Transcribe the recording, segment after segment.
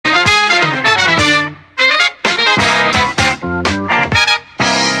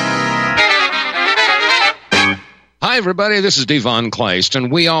everybody, this is vonKleist,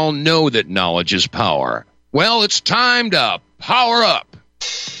 and we all know that knowledge is power. Well, it's time to power up.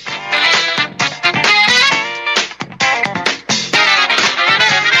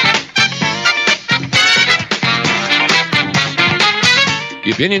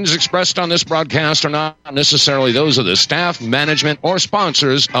 The opinions expressed on this broadcast are not necessarily those of the staff, management, or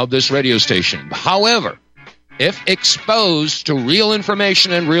sponsors of this radio station. However, if exposed to real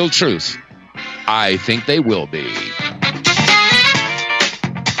information and real truth, I think they will be.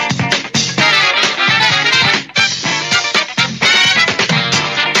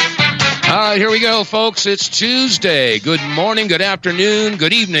 All right, here we go, folks. It's Tuesday. Good morning, good afternoon,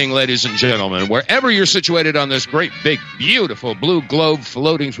 good evening, ladies and gentlemen. Wherever you're situated on this great, big, beautiful blue globe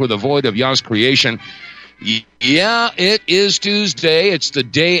floating through the void of Yah's creation. Yeah, it is Tuesday. It's the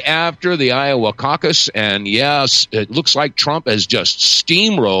day after the Iowa caucus. And yes, it looks like Trump has just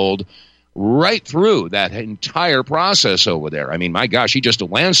steamrolled right through that entire process over there. I mean, my gosh, he just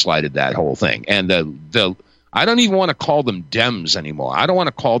landslided that whole thing. And the I don't even want to call them Dems anymore. I don't want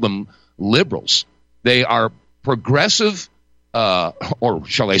to call them liberals. They are progressive, or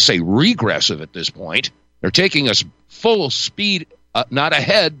shall I say regressive at this point. They're taking us full speed, not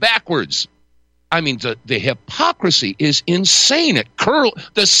ahead, backwards. I mean, the hypocrisy is insane.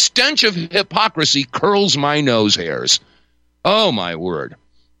 The stench of hypocrisy curls my nose hairs. Oh, my word.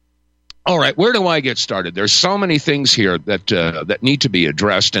 All right, where do I get started? There's so many things here that need to be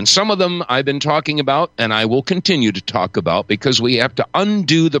addressed, and some of them I've been talking about, and I will continue to talk about because we have to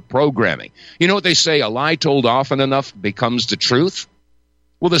undo the programming. You know what they say, a lie told often enough becomes the truth?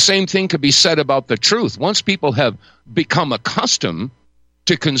 Well, the same thing could be said about the truth. Once people have become accustomed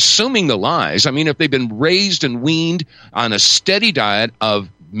to consuming the lies, I mean, if they've been raised and weaned on a steady diet of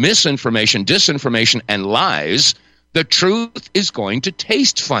misinformation, disinformation, and lies, the truth is going to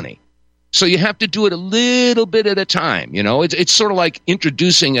taste funny. So you have to do it a little bit at a time. You know, it's sort of like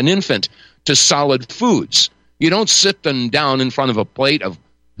introducing an infant to solid foods. You don't sit them down in front of a plate of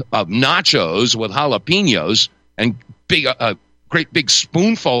nachos with jalapenos and great big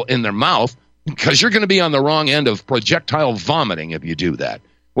spoonful in their mouth, because you're going to be on the wrong end of projectile vomiting if you do that.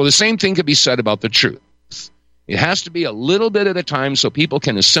 Well, the same thing could be said about the truth. It has to be a little bit at a time so people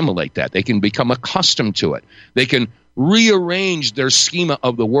can assimilate that. They can become accustomed to it. They can rearrange their schema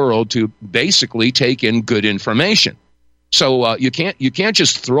of the world to basically take in good information. So you can't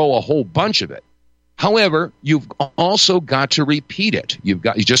just throw a whole bunch of it. However, you've also got to repeat it.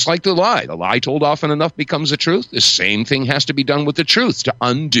 Just like the lie. The lie told often enough becomes the truth. The same thing has to be done with the truth to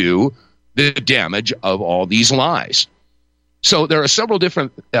undo the damage of all these lies. So there are several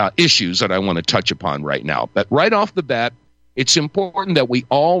different issues that I want to touch upon right now. But right off the bat, it's important that we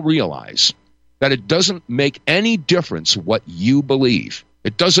all realize that it doesn't make any difference what you believe.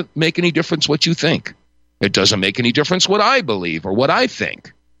 It doesn't make any difference what you think. It doesn't make any difference what I believe or what I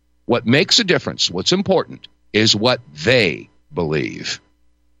think. What makes a difference, what's important, is what they believe.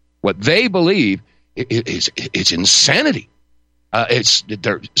 What they believe it's insanity. It's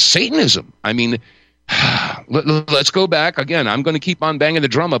Satanism. I mean, let's go back again. I'm going to keep on banging the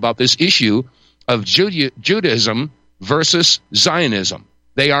drum about this issue of Judaism versus Zionism.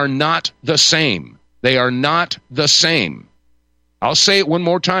 They are not the same. They are not the same. I'll say it one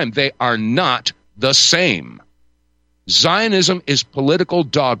more time. They are not the same. Zionism is political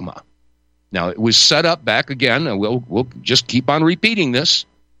dogma. Now, it was set up back again, and we'll just keep on repeating this.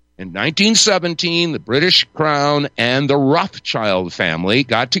 In 1917, the British Crown and the Rothschild family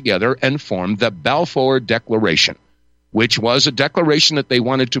got together and formed the Balfour Declaration, which was a declaration that they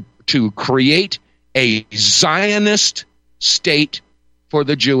wanted to create a Zionist state for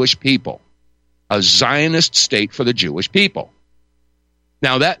the Jewish people. A Zionist state for the Jewish people.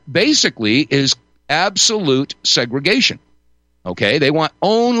 Now, that basically is absolute segregation. Okay? They want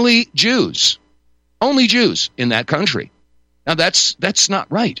only Jews in that country. Now, that's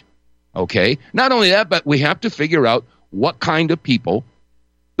not right. Okay? Not only that, but we have to figure out what kind of people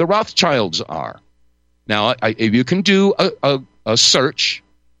the Rothschilds are. Now, if you can do a search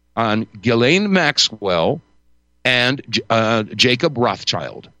on Ghislaine Maxwell and Jacob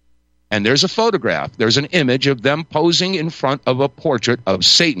Rothschild, and there's a photograph, there's an image of them posing in front of a portrait of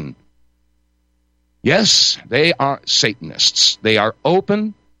Satan. Yes, they are Satanists. They are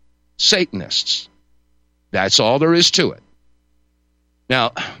open Satanists. That's all there is to it.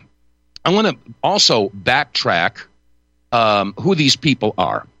 Now, I want to also backtrack who these people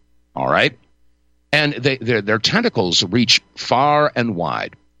are, all right? And their tentacles reach far and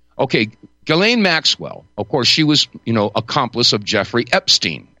wide. Okay, Ghislaine Maxwell, of course, she was, accomplice of Jeffrey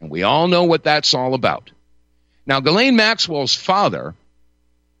Epstein, and we all know what that's all about. Now, Ghislaine Maxwell's father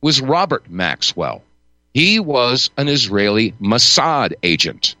was Robert Maxwell. He was an Israeli Mossad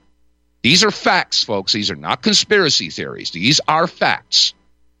agent. These are facts, folks. These are not conspiracy theories. These are facts.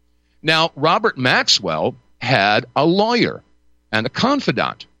 Now, Robert Maxwell had a lawyer and a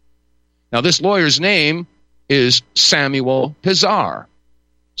confidant. Now, this lawyer's name is Samuel Pizar.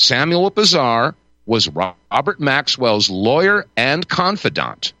 Samuel Pizar was Robert Maxwell's lawyer and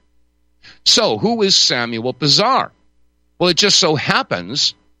confidant. So, who is Samuel Pizar? Well, it just so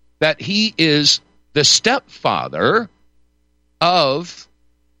happens that he is the stepfather of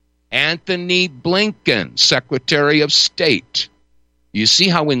Anthony Blinken, Secretary of State. You see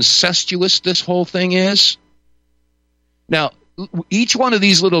how incestuous this whole thing is? Now, each one of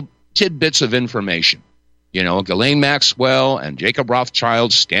these little tidbits of information, Ghislaine Maxwell and Jacob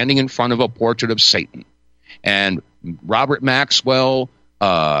Rothschild standing in front of a portrait of Satan, and Robert Maxwell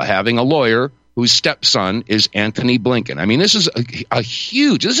having a lawyer whose stepson is Anthony Blinken. I mean, this is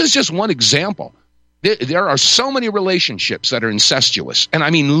this is just one example. There are so many relationships that are incestuous, and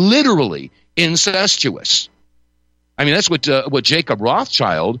I mean literally incestuous. I mean, that's what Jacob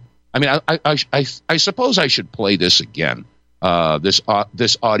Rothschild. I mean, I suppose I should play this again. This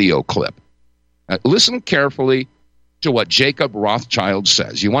audio clip. Listen carefully to what Jacob Rothschild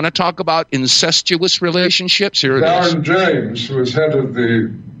says. You want to talk about incestuous relationships? Here it is. Baron James, who was head of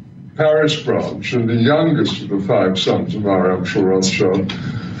the Paris branch and the youngest of the 5 sons of our Emperor Rothschild,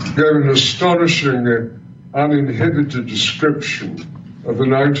 gave an astonishing, uninhibited description of the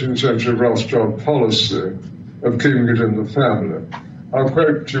 19th century Rothschild policy of keeping it in the family. I'll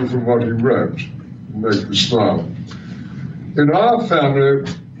quote to you from what he wrote and make you smile. In our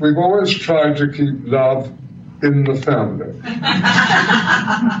family, we've always tried to keep love in the family.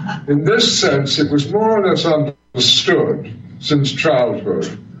 In this sense, it was more or less understood since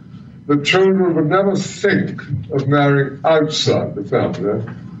childhood that children would never think of marrying outside the family,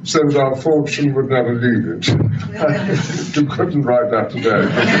 so that our fortune would never leave it. You couldn't write that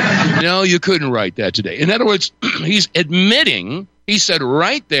today. No, you couldn't write that today. In other words, he's admitting, he said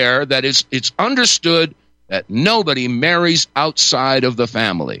right there that it's understood that nobody marries outside of the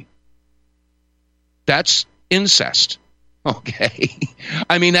family. That's incest. Okay?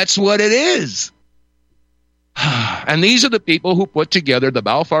 I mean, that's what it is. And these are the people who put together the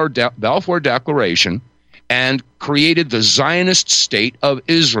Balfour Declaration and created the Zionist state of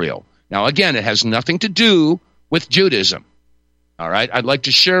Israel. Now, again, it has nothing to do with Judaism. All right? I'd like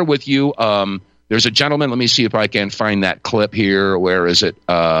to share with you, there's a gentleman, let me see if I can find that clip here. Where is it?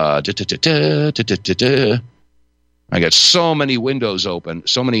 I got so many windows open,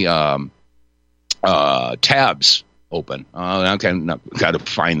 so many tabs open. Okay, got to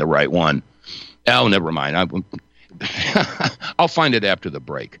find the right one. Oh, never mind. I'll find it after the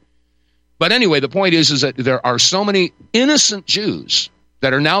break. But anyway, the point is that there are so many innocent Jews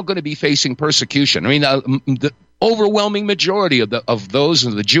that are now going to be facing persecution. I mean, the overwhelming majority of those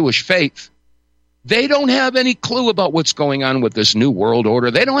in the Jewish faith, they don't have any clue about what's going on with this new world order.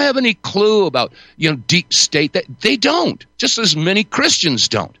 They don't have any clue about, deep state. They don't, just as many Christians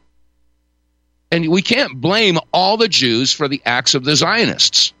don't. And we can't blame all the Jews for the acts of the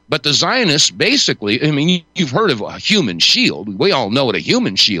Zionists. But the Zionists basically, I mean, you've heard of a human shield. We all know what a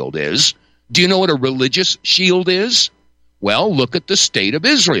human shield is. Do you know what a religious shield is? Well, look at the state of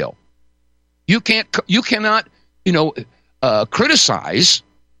Israel. You cannot, criticize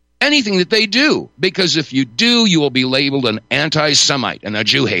anything that they do, because if you do, you will be labeled an anti-Semite and a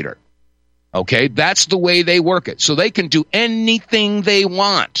Jew hater. Okay, that's the way they work it. So they can do anything they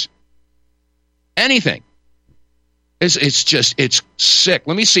want. Anything. It's sick.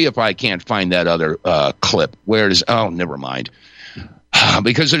 Let me see if I can't find that other clip. Where is? Oh, never mind.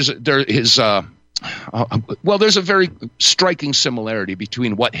 Because there's a very striking similarity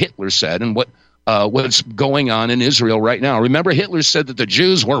between what Hitler said and what's going on in Israel right now. Remember, Hitler said that the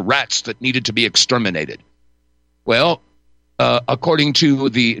Jews were rats that needed to be exterminated. Well, according to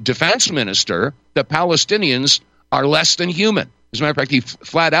the defense minister, the Palestinians are less than human. As a matter of fact, he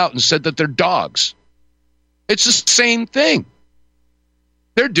flat out and said that they're dogs. It's the same thing.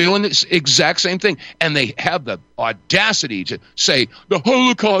 They're doing this exact same thing. And they have the audacity to say, the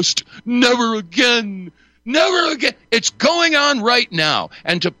Holocaust, never again, never again. It's going on right now.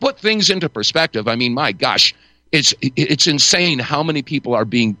 And to put things into perspective, I mean, my gosh, it's insane how many people are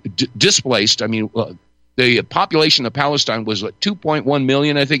being displaced. I mean, the population of Palestine was 2.1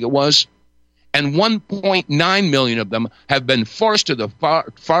 million, I think it was. And 1.9 million of them have been forced to the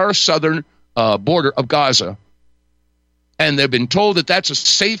far southern border of Gaza. And they've been told that that's a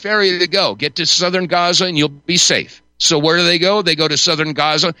safe area to go. Get to southern Gaza and you'll be safe. So where do they go? They go to southern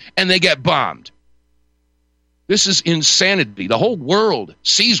Gaza and they get bombed. This is insanity. The whole world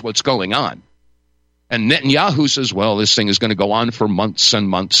sees what's going on. And Netanyahu says, well, this thing is going to go on for months and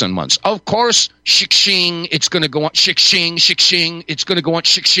months and months. Of course, shik-shing, it's going to go on, shik-shing, shik-shing, it's going to go on,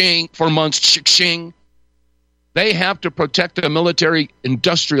 shik-shing, for months, shik-shing. They have to protect the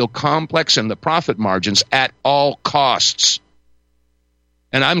military-industrial complex and the profit margins at all costs.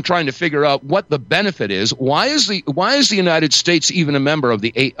 And I'm trying to figure out what the benefit is. Why is the United States even a member of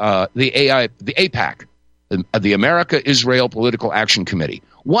the AIPAC, the America-Israel Political Action Committee?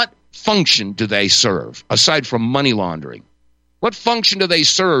 What function do they serve aside from money laundering? What function do they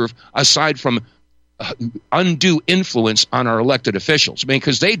serve aside from undue influence on our elected officials? I mean,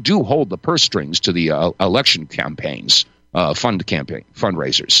 because they do hold the purse strings to the election campaigns,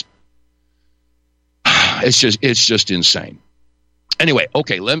 fundraisers. It's just insane. Anyway,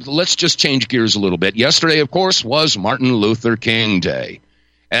 okay, let's just change gears a little bit. Yesterday, of course, was Martin Luther King Day.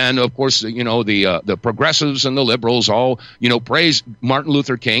 And, of course, the progressives and the liberals all, praise Martin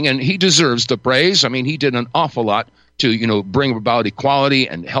Luther King, and he deserves the praise. I mean, he did an awful lot to, bring about equality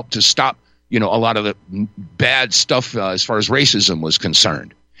and help to stop, a lot of the bad stuff as far as racism was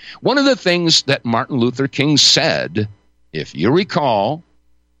concerned. One of the things that Martin Luther King said, if you recall,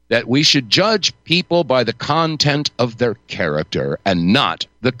 that we should judge people by the content of their character and not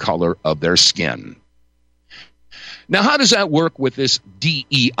the color of their skin. Now, how does that work with this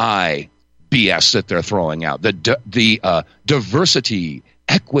DEI BS that they're throwing out? The diversity,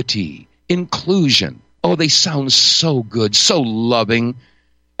 equity, inclusion. Oh, they sound so good, so loving.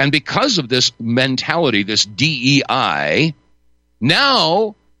 And because of this mentality, this DEI,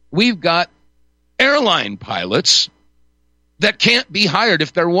 now we've got airline pilots that can't be hired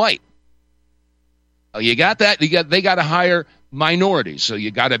if they're white. Oh, you got that? They got to hire minorities. So you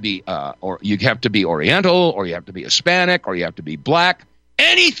got to be, or you have to be Oriental, or you have to be Hispanic, or you have to be black.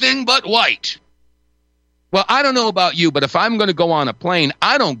 Anything but white. Well, I don't know about you, but if I'm going to go on a plane,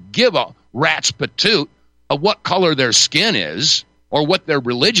 I don't give a rat's patoot of what color their skin is or what their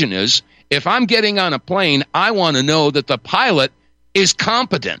religion is. If I'm getting on a plane, I want to know that the pilot is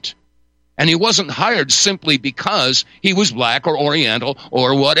competent. And he wasn't hired simply because he was black or Oriental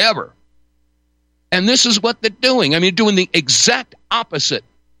or whatever. And this is what they're doing. I mean, doing the exact opposite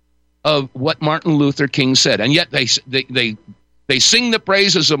of what Martin Luther King said. And yet they sing the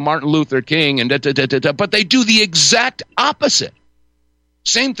praises of Martin Luther King, and but they do the exact opposite.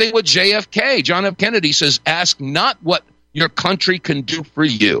 Same thing with JFK. John F. Kennedy says, ask not what your country can do for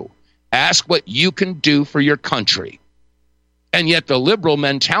you. Ask what you can do for your country. And yet the liberal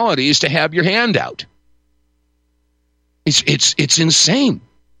mentality is to have your hand out. It's insane.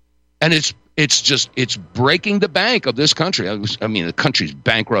 And it's breaking the bank of this country. I mean, the country's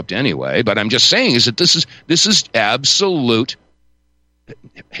bankrupt anyway, but I'm just saying is that this is absolute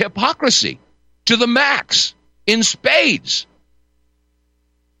hypocrisy to the max in spades.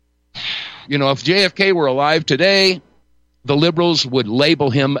 If JFK were alive today, the liberals would label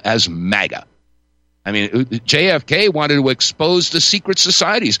him as MAGA. I mean, JFK wanted to expose the secret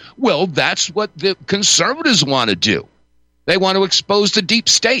societies. Well, that's what the conservatives want to do. They want to expose the deep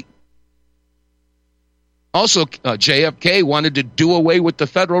state. Also, JFK wanted to do away with the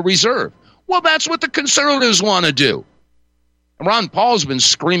Federal Reserve. Well, that's what the conservatives want to do. Ron Paul's been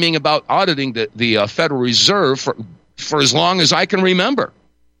screaming about auditing the Federal Reserve for as long as I can remember.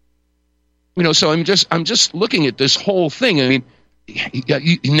 So I'm just looking at this whole thing. I mean,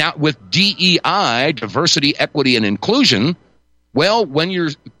 now with DEI, diversity, equity, and inclusion, well, when you're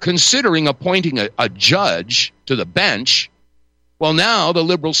considering appointing a judge to the bench, well, now the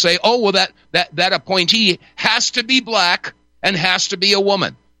liberals say, oh, well, that appointee has to be black and has to be a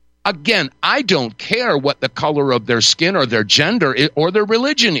woman. Again, I don't care what the color of their skin or their gender or their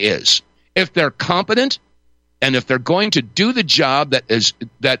religion is. If they're competent and if they're going to do the job that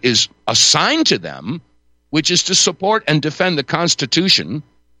is assigned to them, which is to support and defend the Constitution,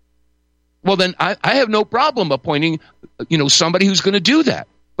 well, then I have no problem appointing, somebody who's going to do that.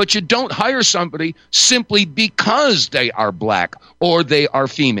 But you don't hire somebody simply because they are black or they are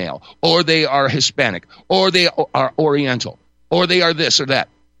female or they are Hispanic or they are Oriental or they are this or that.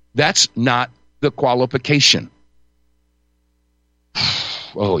 That's not the qualification.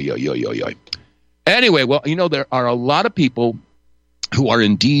 Oh, yo. Anyway, well, there are a lot of people who are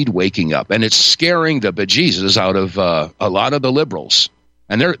indeed waking up, and it's scaring the bejesus out of a lot of the liberals.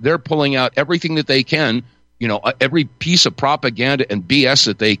 And they're pulling out everything that they can, every piece of propaganda and BS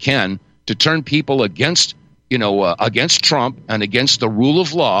that they can to turn people against Trump and against the rule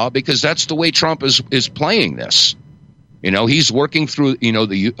of law, because that's the way Trump is playing this. He's working through,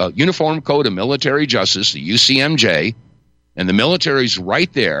 the Uniform Code of Military Justice, the UCMJ, and the military's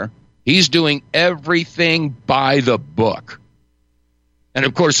right there. He's doing everything by the book. And,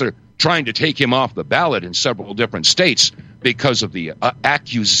 of course, they're trying to take him off the ballot in several different states because of the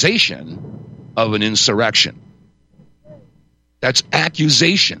accusation of an insurrection. That's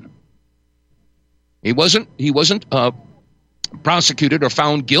accusation. He wasn't prosecuted or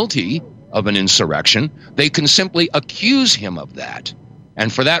found guilty of an insurrection. They can simply accuse him of that.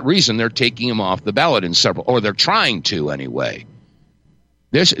 And for that reason, they're taking him off the ballot in several, or they're trying to anyway.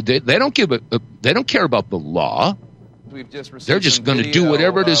 They don't care about the law. They're just going to do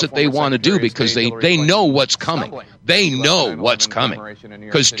whatever it is that they want to do because they know what's coming. They know what's coming.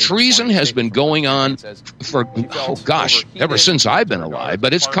 Because treason has been going on for, ever since I've been alive,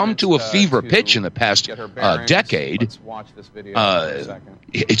 but it's come to a fever pitch in the past decade.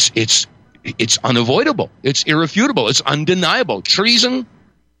 It's unavoidable. It's irrefutable. It's undeniable. Treason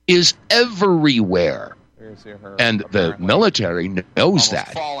is everywhere. And the military knows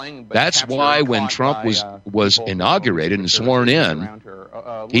that. That's why when Trump was inaugurated and sworn in,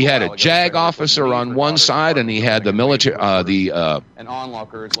 he had a JAG officer on one side and he had the military,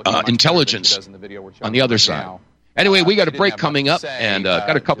 intelligence on the other side. Anyway, we got a break coming up and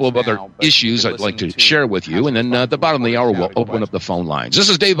got a couple of other issues I'd like to share with you. And then at the bottom of the hour, we'll open up the phone lines. This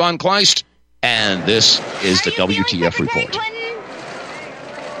is Dave vonKleist, and this is the WTF Report.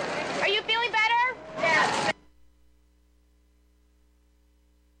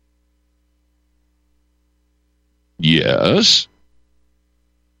 Yes.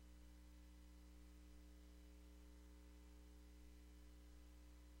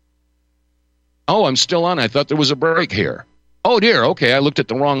 Oh, I'm still on. I thought there was a break here. Oh dear. Okay, I looked at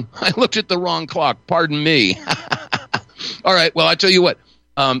the wrong clock. Pardon me. All right. Well, I tell you what.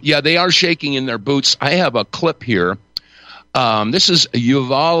 They are shaking in their boots. I have a clip here. This is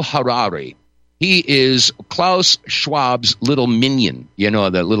Yuval Harari. He is Klaus Schwab's little minion. You know,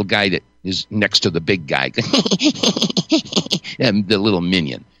 the little guy that is next to the big guy. The little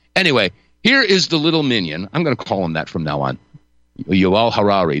minion. Anyway, here is the little minion. I'm going to call him that from now on. Yuval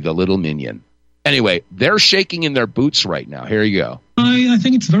Harari, the little minion. Anyway, they're shaking in their boots right now. Here you go. I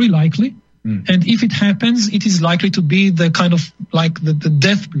think it's very likely. And if it happens, it is likely to be the kind of like the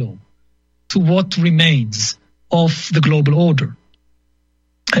death blow to what remains of the global order.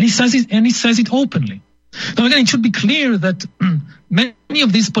 And he says it openly. Now, again, it should be clear that many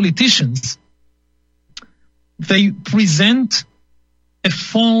of these politicians, they present a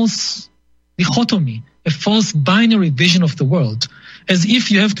false dichotomy, a false binary vision of the world, as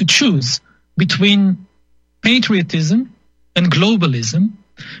if you have to choose between patriotism and globalism,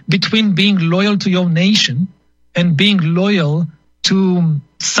 between being loyal to your nation and being loyal to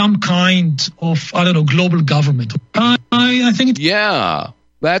some kind of, global government. I think Yeah,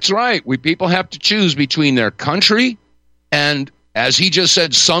 that's right. People have to choose between their country and, as he just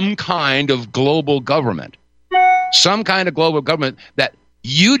said, some kind of global government. Some kind of global government that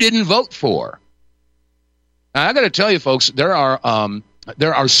you didn't vote for. Now, I got to tell you, folks, there are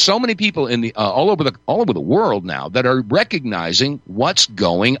so many people in the all over the world now that are recognizing what's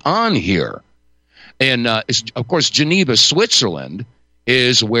going on here. And of course, Geneva, Switzerland,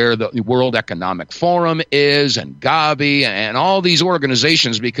 is where the World Economic Forum is, and Gavi, and all these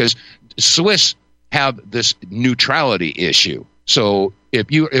organizations, because Swiss have this neutrality issue. So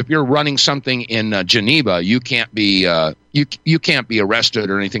if you're running something in Geneva, you can't be you can't be arrested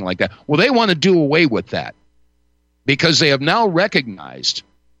or anything like that. Well, they want to do away with that, because they have now recognized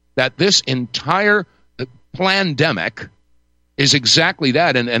that this entire pandemic is exactly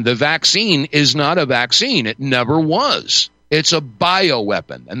that. And the vaccine is not a vaccine. It never was. It's a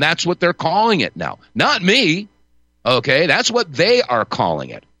bioweapon. And that's what they're calling it now. Not me. Okay, that's what they are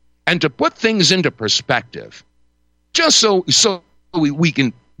calling it. And to put things into perspective, just so we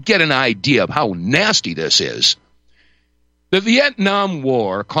can get an idea of how nasty this is, the Vietnam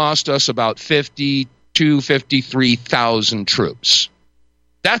War cost us about 53,000 troops.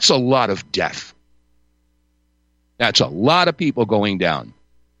 That's a lot of death. That's a lot of people going down.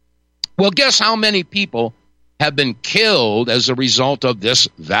 Well, guess how many people have been killed as a result of this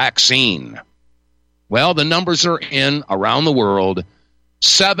vaccine? Well, the numbers are in around the world.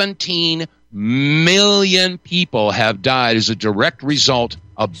 17 million people have died as a direct result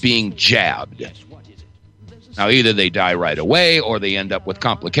of being jabbed. Now, either they die right away, or they end up with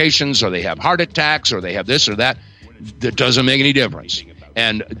complications, or they have heart attacks, or they have this or that. That doesn't make any difference.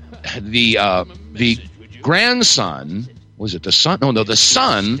 And the grandson, was it the son? No, the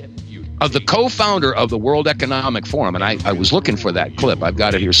son of the co-founder of the World Economic Forum, and I was looking for that clip. I've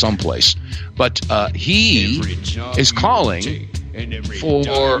got it here someplace. But he is calling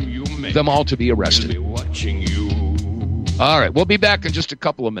for them all to be arrested. All right, we'll be back in just a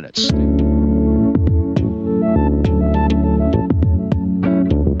couple of minutes.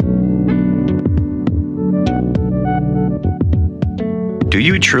 Do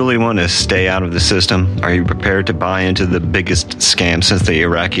you truly want to stay out of the system? Are you prepared to buy into the biggest scam since the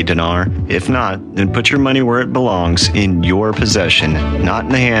Iraqi dinar? If not, then put your money where it belongs, in your possession, not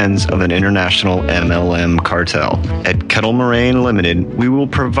in the hands of an international MLM cartel. At Kettle Moraine Limited, we will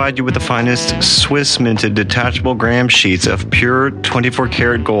provide you with the finest Swiss-minted detachable gram sheets of pure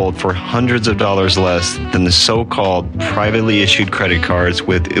 24-karat gold for hundreds of dollars less than the so-called privately issued credit cards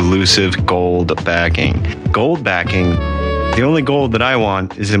with elusive gold backing. Gold backing? The only gold that I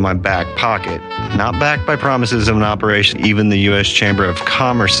want is in my back pocket, not backed by promises of an operation even the U.S. Chamber of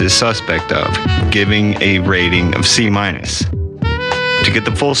Commerce is suspect of, giving a rating of C-. To get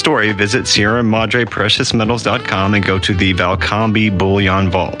the full story, visit Sierra Madre PreciousMetals.com and go to the Valcambi Bullion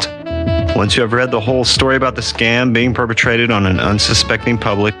Vault. Once you have read the whole story about the scam being perpetrated on an unsuspecting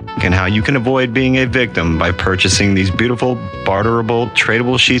public and how you can avoid being a victim by purchasing these beautiful, barterable,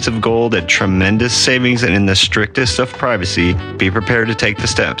 tradable sheets of gold at tremendous savings and in the strictest of privacy, be prepared to take the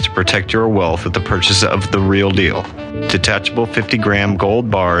steps to protect your wealth with the purchase of the real deal. Detachable 50-gram gold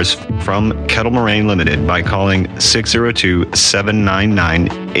bars from Kettle Moraine Limited by calling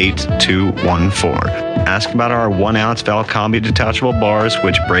 602-799-8214. Ask about our 1-ounce Valcambi detachable bars,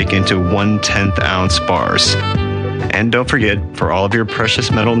 which break into 1/10-ounce bars. And don't forget, for all of your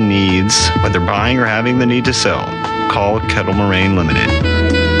precious metal needs, whether buying or having the need to sell, call Kettle Moraine Limited.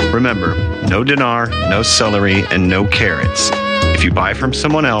 Remember, no dinar, no celery, and no carrots. If you buy from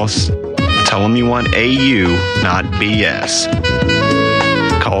someone else, tell them you want AU, not BS.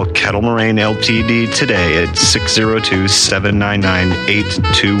 Call Kettle Moraine Ltd. today at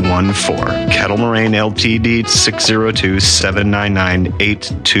 602-799-8214. Kettle Moraine Ltd.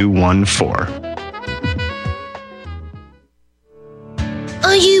 602-799-8214.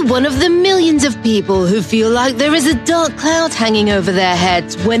 Are you one of the millions of people who feel like there is a dark cloud hanging over their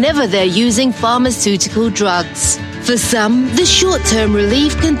heads whenever they're using pharmaceutical drugs? For some, the short-term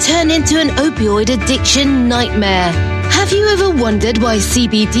relief can turn into an opioid addiction nightmare. Have you ever wondered why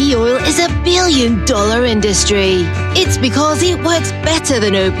CBD oil is a billion-dollar industry? It's because it works better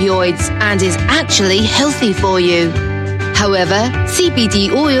than opioids and is actually healthy for you. However,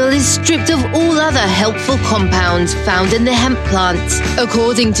 CBD oil is stripped of all other helpful compounds found in the hemp plant.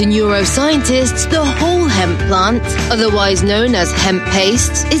 According to neuroscientists, the whole hemp plant, otherwise known as hemp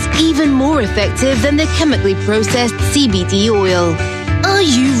paste, is even more effective than the chemically processed CBD oil. Are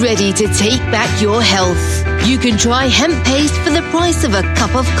you ready to take back your health? You can try hemp paste for the price of a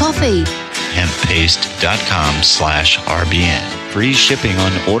cup of coffee. Hemppaste.com/RBN. Free shipping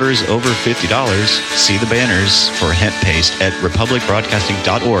on orders over $50. See the banners for hemp paste at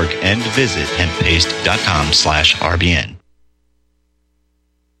republicbroadcasting.org and visit hemppaste.com/RBN.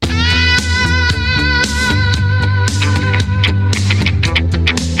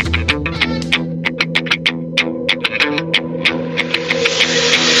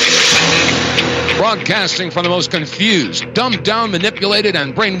 Broadcasting from the most confused, dumbed down, manipulated,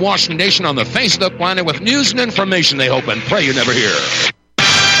 and brainwashed nation on the face of the planet with news and information they hope and pray you never hear.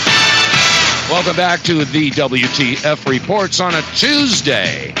 Welcome back to the WTF Reports on a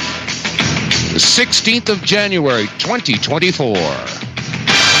Tuesday, the 16th of January, 2024.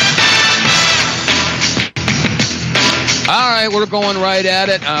 All right, we're going right at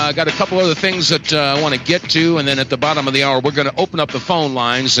it. Got a couple other things that I want to get to, and then at the bottom of the hour, we're going to open up the phone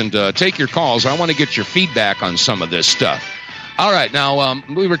lines and take your calls. I want to get your feedback on some of this stuff. All right, now,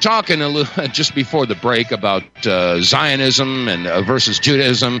 we were talking a little, just before the break about Zionism and versus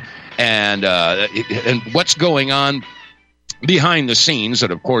Judaism and what's going on behind the scenes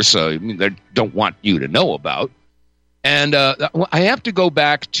that, of course, they don't want you to know about. And I have to go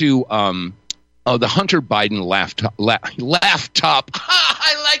back to... the Hunter Biden laptop.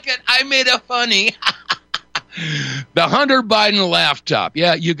 I like it. I made it funny. The Hunter Biden laptop.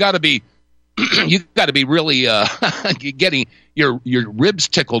 Yeah, you got to be really getting your ribs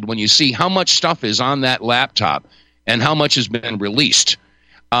tickled when you see how much stuff is on that laptop and how much has been released.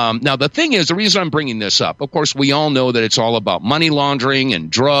 Now, the thing is, the reason I'm bringing this up, of course, we all know that it's all about money laundering and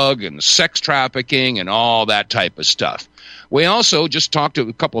drug and sex trafficking and all that type of stuff. We also just talked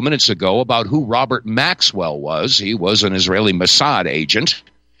a couple of minutes ago about who Robert Maxwell was. He was an Israeli Mossad agent.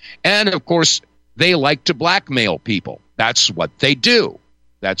 And, of course, they like to blackmail people. That's what they do.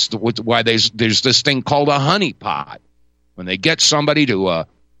 That's why there's this thing called a honeypot. When they get somebody to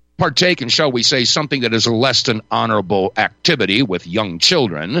partake in, shall we say, something that is a less than honorable activity with young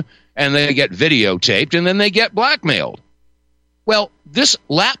children, and they get videotaped, and then they get blackmailed. Well, this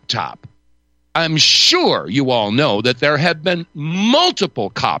laptop, I'm sure you all know that there have been multiple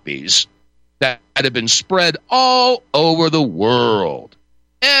copies that have been spread all over the world.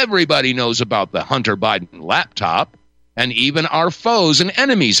 Everybody knows about the Hunter Biden laptop. And even our foes and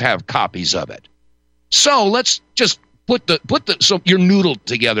enemies have copies of it. So let's just put your noodle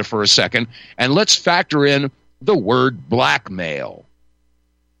together for a second, and let's factor in the word blackmail.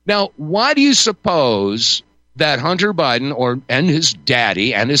 Now, why do you suppose that Hunter Biden and his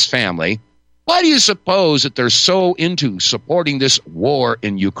daddy and his family, why do you suppose that they're so into supporting this war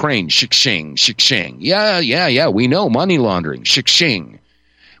in Ukraine? Shik-shing, shik-shing. Yeah, we know money laundering. Shik-shing.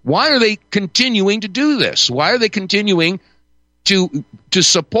 Why are they continuing to do this? Why are they continuing to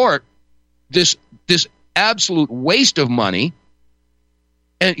support this absolute waste of money?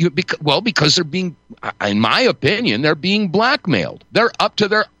 And because they're being, in my opinion, they're being blackmailed. They're up to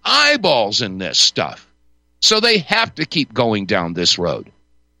their eyeballs in this stuff. So they have to keep going down this road.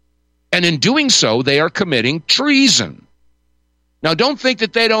 And in doing so, they are committing treason. Now, don't think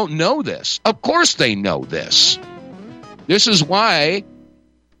that they don't know this. Of course they know this. This is why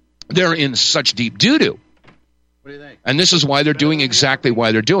they're in such deep doo-doo. What do you think? And this is why they're doing exactly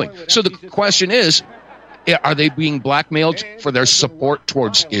why they're doing. So the question is, are they being blackmailed for their support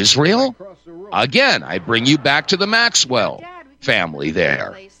towards Israel? Again, I bring you back to the Maxwell family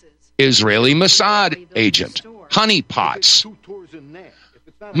there. Israeli Mossad agent, honeypots.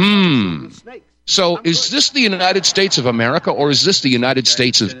 So is this the United States of America, or is this the United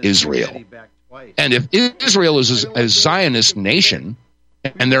States of Israel? And if Israel is a Zionist nation,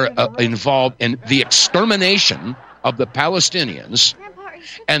 and they're involved in the extermination of the Palestinians,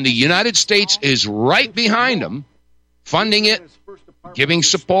 and the United States is right behind them, funding it, giving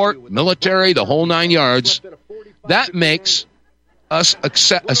support, military, the whole 9 yards, that makes us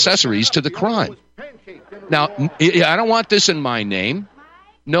accessories to the crime. Now, I don't want this in my name.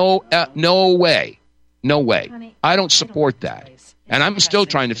 No way. No way. I don't support that. And I'm still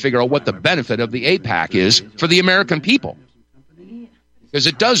trying to figure out what the benefit of the AIPAC is for the American people. Because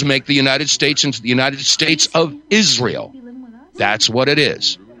it does make the United States into the United States of Israel. That's what it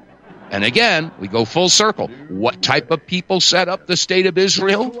is. And again, we go full circle. What type of people set up the state of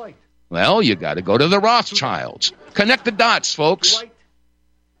Israel? Well, you got to go to the Rothschilds. Connect the dots, folks.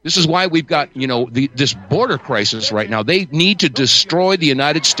 This is why we've got, this border crisis right now. They need to destroy the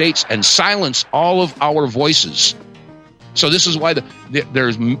United States and silence all of our voices. So this is why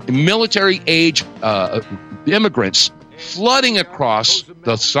there's military-age immigrants flooding across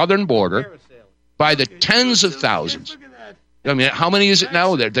the southern border by the tens of thousands. I mean, how many is it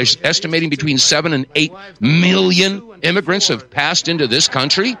now? They're estimating between 7 and 8 million immigrants have passed into this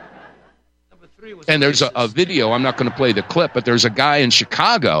country. And there's a video, I'm not going to play the clip, but there's a guy in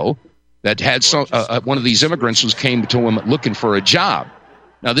Chicago that had one of these immigrants who came to him looking for a job.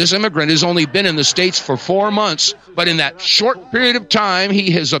 Now, this immigrant has only been in the States for 4 months, but in that short period of time,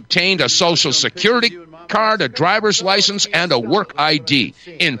 he has obtained a Social Security card, a driver's license, and a work ID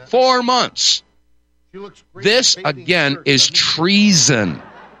in 4 months. This, again, is treason.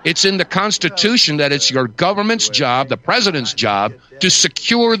 It's in the Constitution that it's your government's job, the president's job, to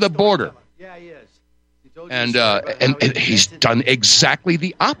secure the border. And he's done exactly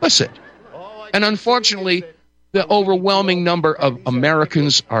the opposite. And unfortunately, the overwhelming number of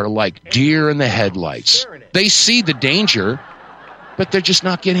Americans are like deer in the headlights. They see the danger, but they're just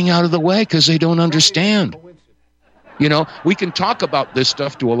not getting out of the way because they don't understand. We can talk about this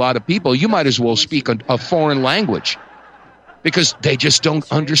stuff to a lot of people. You might as well speak a foreign language because they just don't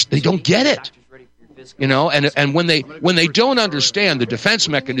understand. They don't get it. And when they don't understand, the defense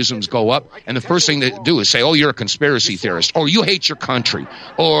mechanisms go up, and the first thing they do is say, "Oh, you're a conspiracy theorist," or "You hate your country,"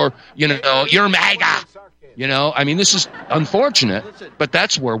 or "You're MAGA." I mean, this is unfortunate, but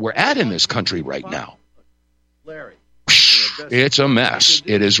that's where we're at in this country right now. It's a mess.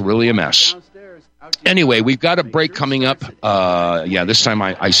 It is really a mess. Anyway, we've got a break coming up. This time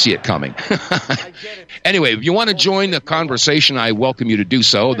I see it coming. Anyway, if you want to join the conversation, I welcome you to do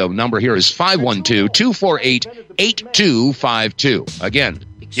so. The number here is 512-248-8252. Again,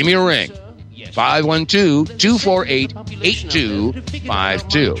 give me a ring.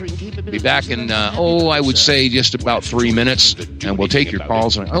 512-248-8252. Be back in, I would say just about 3 minutes, and we'll take your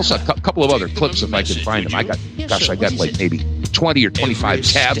calls. And also a couple of other clips if I can find them. I got like maybe 20 or 25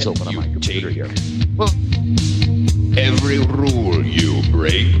 tabs open on my computer here. Every rule you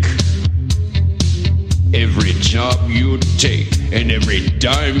break, every job you take, and every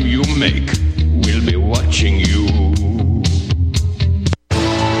dime you make, we'll be watching you.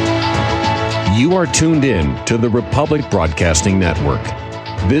 You are tuned in to the Republic Broadcasting Network.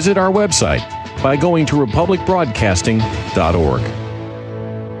 Visit our website by going to republicbroadcasting.org.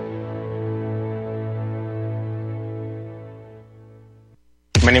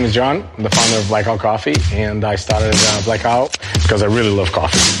 My name is John. I'm the founder of Blackout Coffee, and I started Blackout because I really love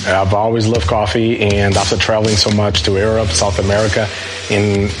coffee. I've always loved coffee, and after traveling so much to Europe, South America,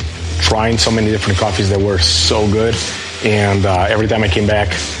 and trying so many different coffees that were so good, and every time I came back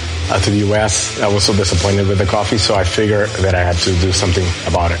to the U.S., I was so disappointed with the coffee, so I figured that I had to do something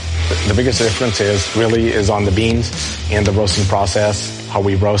about it. The biggest difference is on the beans and the roasting process, how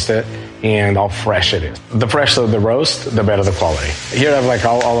we roast it, and how fresh it is. The fresher the roast, the better the quality. Here I have like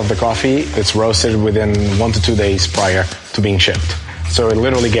all of the coffee. It's roasted within 1 to 2 days prior to being shipped. So it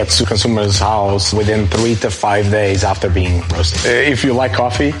literally gets to consumer's house within 3 to 5 days after being roasted. If you like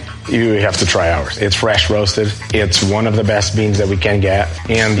coffee, you have to try ours. It's fresh roasted. It's one of the best beans that we can get,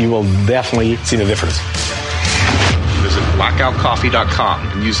 and you will definitely see the difference. Visit blackoutcoffee.com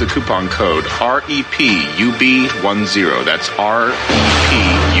and use the coupon code REPUB10. That's REPUB10.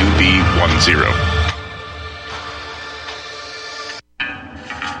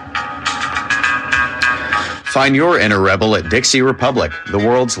 Find your inner rebel at Dixie Republic, the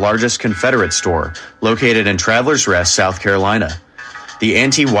world's largest Confederate store, located in Travelers Rest, South Carolina. The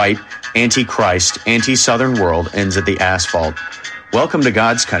anti-white, anti-Christ, anti-Southern world ends at the asphalt. Welcome to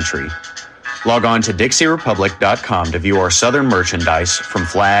God's country. Log on to DixieRepublic.com to view our Southern merchandise, from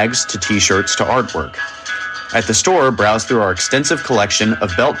flags to T-shirts to artwork. At the store, browse through our extensive collection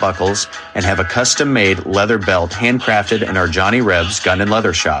of belt buckles and have a custom-made leather belt handcrafted in our Johnny Rebs Gun and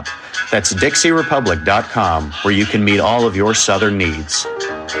Leather Shop. That's DixieRepublic.com, where you can meet all of your Southern needs.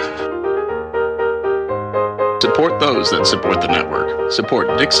 Support those that support the network.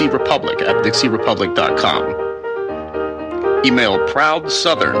 Support Dixie Republic at DixieRepublic.com. Email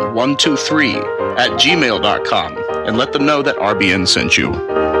ProudSouthern123@gmail.com and let them know that RBN sent you.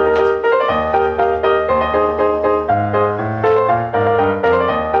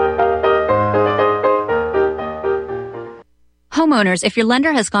 Homeowners, if your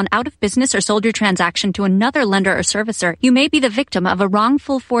lender has gone out of business or sold your transaction to another lender or servicer, you may be the victim of a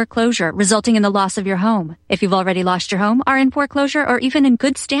wrongful foreclosure resulting in the loss of your home. If you've already lost your home, are in foreclosure, or even in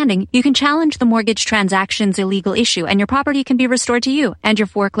good standing, you can challenge the mortgage transaction's illegal issue and your property can be restored to you, and your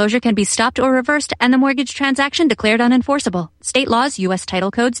foreclosure can be stopped or reversed and the mortgage transaction declared unenforceable. State laws, U.S. title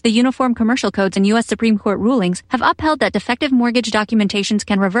codes, the Uniform Commercial Codes, and U.S. Supreme Court rulings have upheld that defective mortgage documentations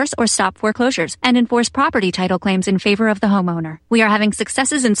can reverse or stop foreclosures and enforce property title claims in favor of the homeowner. We are having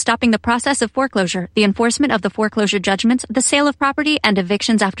successes in stopping the process of foreclosure, the enforcement of the foreclosure judgments, the sale of property, and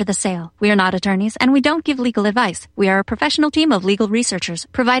evictions after the sale. We are not attorneys, and we don't give legal advice. We are a professional team of legal researchers,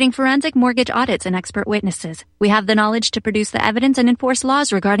 providing forensic mortgage audits and expert witnesses. We have the knowledge to produce the evidence and enforce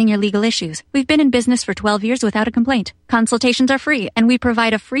laws regarding your legal issues. We've been in business for 12 years without a complaint. Consultations are free, and we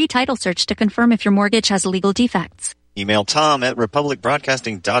provide a free title search to confirm if your mortgage has legal defects. Email Tom at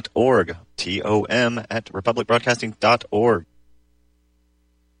republicbroadcasting.org. TOM@republicbroadcasting.org.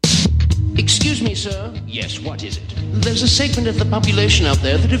 Excuse me, sir. Yes, what is it? There's a segment of the population out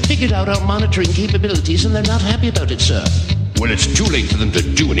there that have figured out our monitoring capabilities and they're not happy about it, sir. Well, it's too late for them to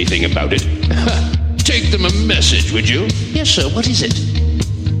do anything about it. Take them a message, would you? Yes, sir. What is it?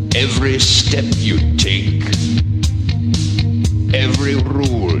 Every step you take, every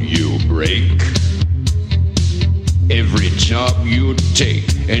rule you break, every job you take,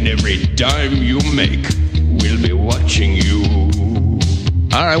 and every dime you make, we'll be watching you.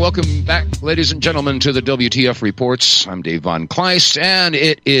 All right, welcome back, ladies and gentlemen, to the WTF Reports. I'm Dave vonKleist, and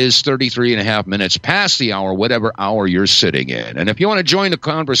it is 33 and a half minutes past the hour, whatever hour you're sitting in. And if you want to join the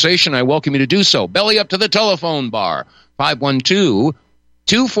conversation, I welcome you to do so. Belly up to the telephone bar,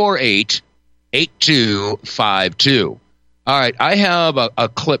 512-248-8252. All right, I have a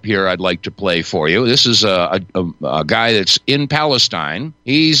clip here I'd like to play for you. This is a guy that's in Palestine.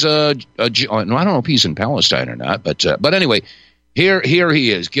 He's no, I don't know if he's in Palestine or not, but anyway, here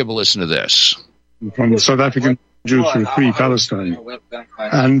he is. Give a listen to this. From the South African Jews who free Palestine,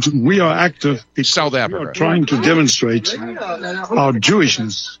 and we are active in South Africa. We are trying to demonstrate our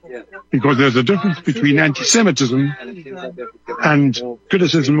Jewishness, because there's a difference between anti-Semitism and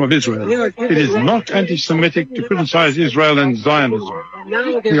criticism of Israel. It is not anti-Semitic to criticize Israel and Zionism.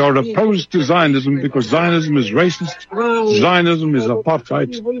 We are opposed to Zionism because Zionism is racist, Zionism is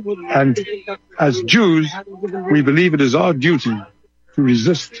apartheid, and as Jews, we believe it is our duty to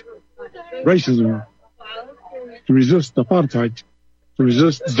resist racism, to resist apartheid, to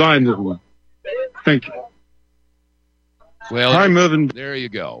resist Zionism. Thank you. Well, hi, Mervyn. There you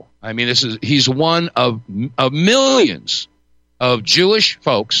go. I mean, he's one of millions of Jewish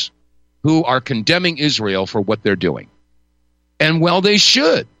folks who are condemning Israel for what they're doing. And, well, they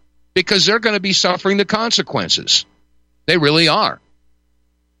should, because they're going to be suffering the consequences. They really are.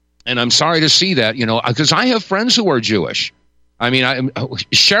 And I'm sorry to see that, because I have friends who are Jewish. I mean,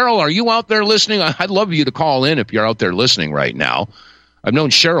 Cheryl, are you out there listening? I'd love you to call in if you're out there listening right now. I've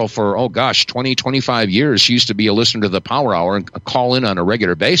known Cheryl for, 20, 25 years. She used to be a listener to the Power Hour and call in on a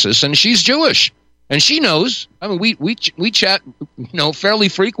regular basis, and she's Jewish. And she knows. I mean, we chat, fairly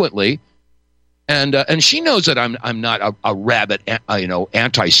frequently. And she knows that I'm not a rabid,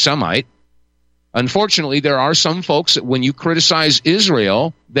 anti-Semite. Unfortunately, there are some folks that when you criticize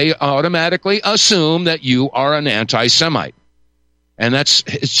Israel, they automatically assume that you are an anti-Semite. And this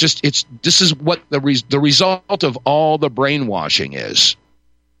is what the result of all the brainwashing is.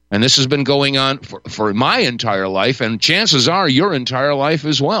 And this has been going on for my entire life, and chances are your entire life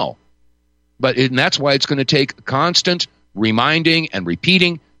as well. And that's why it's going to take constant reminding and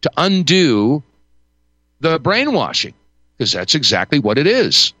repeating to undo the brainwashing, because that's exactly what it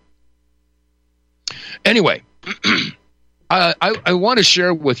is. Anyway, I want to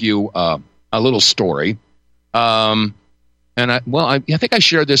share with you a little story. I think I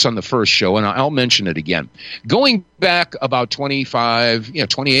shared this on the first show, and I'll mention it again. Going back about 28,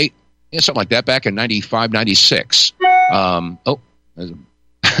 something like that, back in 95, 96.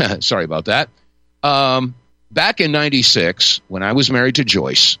 Sorry about that. Back in 96, when I was married to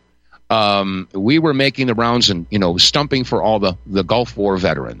Joyce, we were making the rounds and, stumping for all the Gulf War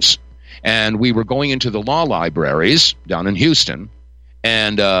veterans. And we were going into the law libraries down in Houston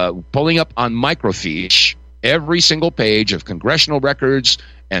and pulling up on microfiche every single page of congressional records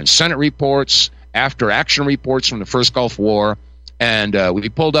and Senate reports, after-action reports from the first Gulf War. And we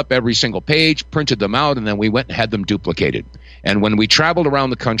pulled up every single page, printed them out, and then we went and had them duplicated. And when we traveled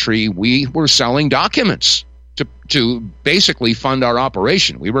around the country, we were selling documents to basically fund our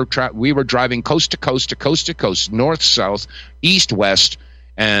operation. We were driving coast to coast, north, south, east, west,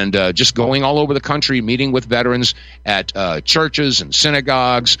 and just going all over the country, meeting with veterans at churches and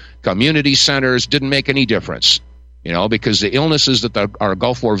synagogues, community centers. Didn't make any difference, because the illnesses that our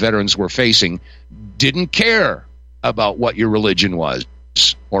Gulf War veterans were facing didn't care about what your religion was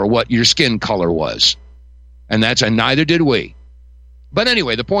or what your skin color was. And neither did we. But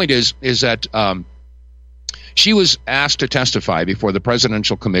anyway, the point is that she was asked to testify before the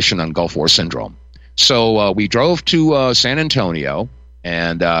Presidential Commission on Gulf War Syndrome. So we drove to San Antonio,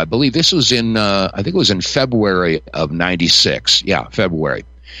 and I believe this was in February of 96. Yeah, February.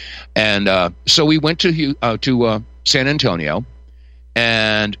 And so we went to San Antonio,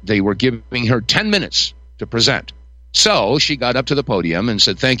 and they were giving her 10 minutes to present. So she got up to the podium and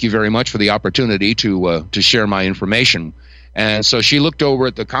said, "Thank you very much for the opportunity to share my information." And so she looked over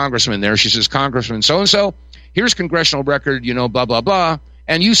at the congressman there. She says, "Congressman so-and-so, here's congressional record, blah, blah, blah.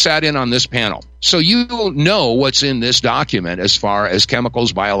 And you sat in on this panel. So you know what's in this document as far as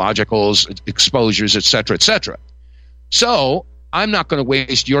chemicals, biologicals, exposures, et cetera, et cetera. So I'm not going to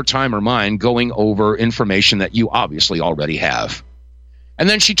waste your time or mine going over information that you obviously already have." And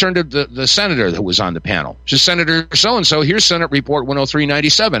then she turned to the senator that was on the panel. She said, "Senator so-and-so, here's Senate Report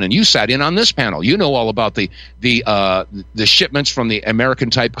 10397, and you sat in on this panel. You know all about the shipments from the American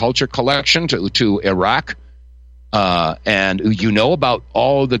Type Culture Collection to Iraq, and you know about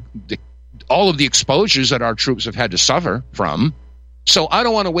all of the exposures that our troops have had to suffer from. So I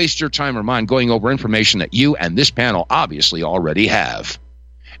don't want to waste your time or mine going over information that you and this panel obviously already have."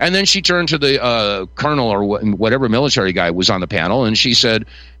 And then she turned to the colonel or whatever military guy was on the panel, and she said,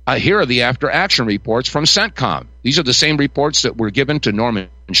 "Here are the after-action reports from CENTCOM. These are the same reports that were given to Norman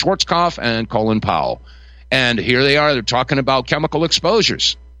Schwarzkopf and Colin Powell. And here they are. They're talking about chemical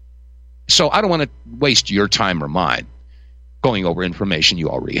exposures. So I don't want to waste your time or mine going over information you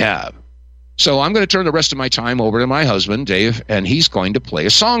already have. So I'm going to turn the rest of my time over to my husband, Dave, and he's going to play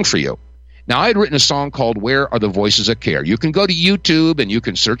a song for you." Now, I had written a song called "Where Are the Voices That Care?" You can go to YouTube and you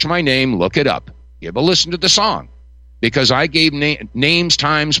can search my name, look it up, give a listen to the song, because I gave names,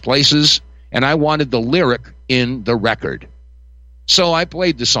 times, places, and I wanted the lyric in the record. So I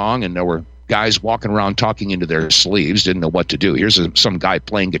played the song, and there were guys walking around talking into their sleeves, didn't know what to do. Here's some guy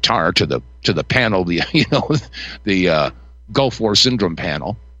playing guitar to the panel, the Gulf War Syndrome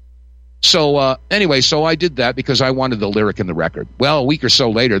panel. So anyway, so I did that because I wanted the lyric in the record. Well, a week or so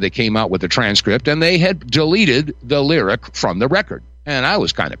later, they came out with a transcript, and they had deleted the lyric from the record. And I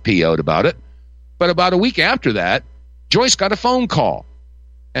was kind of PO'd about it. But about a week after that, Joyce got a phone call.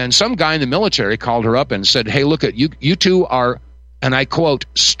 And some guy in the military called her up and said, "Hey, look, you two are," and I quote,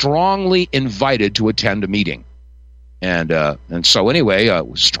 "strongly invited to attend a meeting." And so anyway,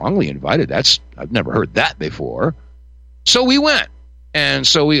 strongly invited. I've never heard that before. So we went. And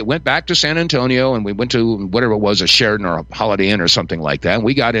so we went back to San Antonio, and we went to whatever it was, a Sheraton or a Holiday Inn or something like that. And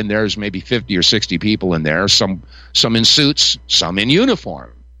we got in there. There's maybe 50 or 60 people in there, some in suits, some in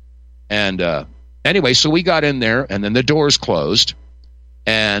uniform. And anyway, so we got in there, and then the doors closed,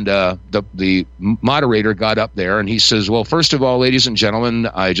 and the moderator got up there, and he says, well, first of all, ladies and gentlemen,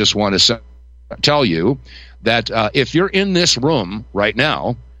 I just want to tell you that if you're in this room right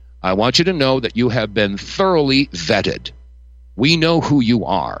now, I want you to know that you have been thoroughly vetted. We know who you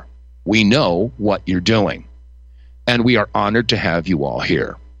are. We know what you're doing. And we are honored to have you all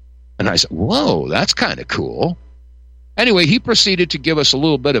here. And I said, whoa, that's kind of cool. Anyway, he proceeded to give us a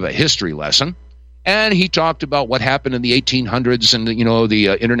little bit of a history lesson. And he talked about what happened in the 1800s and,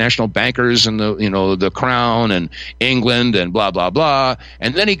 the international bankers and the crown and England and blah, blah, blah.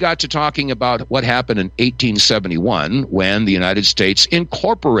 And then he got to talking about what happened in 1871 when the United States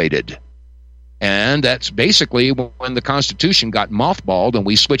incorporated. And that's basically when the Constitution got mothballed and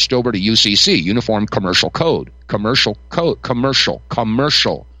we switched over to UCC, Uniform Commercial Code. Commercial.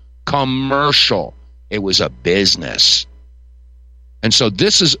 It was a business. And so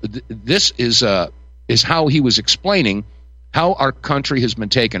this is how he was explaining how our country has been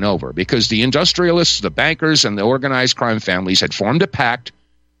taken over, because the industrialists, the bankers, and the organized crime families had formed a pact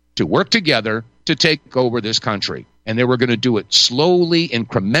to work together to take over this country. And they were going to do it slowly,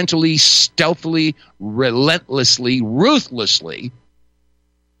 incrementally, stealthily, relentlessly, ruthlessly.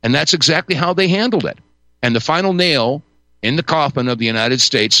 And that's exactly how they handled it. And the final nail in the coffin of the United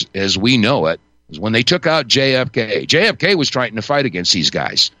States, as we know it, was when they took out JFK. JFK was trying to fight against these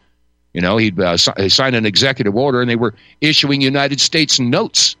guys. He'd signed an executive order, and they were issuing United States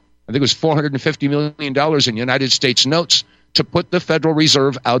notes. I think it was $450 million in United States notes to put the Federal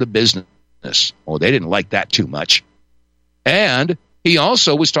Reserve out of business. Well, they didn't like that too much. And he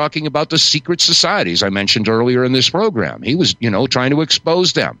also was talking about the secret societies I mentioned earlier in this program. He was, trying to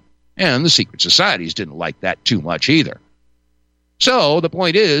expose them. And the secret societies didn't like that too much either. So the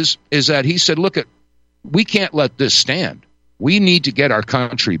point is that he said, look, we can't let this stand. We need to get our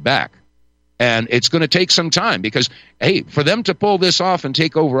country back. And it's going to take some time because, hey, for them to pull this off and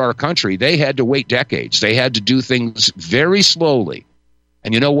take over our country, they had to wait decades. They had to do things very slowly.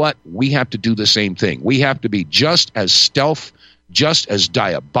 And you know what? We have to do the same thing. We have to be just as stealth, just as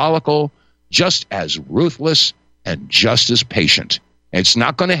diabolical, just as ruthless, and just as patient. It's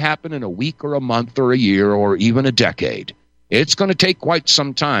not going to happen in a week or a month or a year or even a decade. It's going to take quite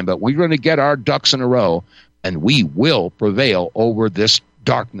some time, but we're going to get our ducks in a row, and we will prevail over this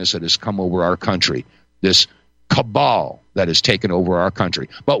darkness that has come over our country, this cabal that has taken over our country.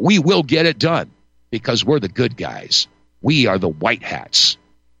 But we will get it done because we're the good guys. We are the white hats.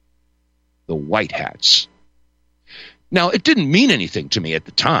 The white hats. Now, it didn't mean anything to me at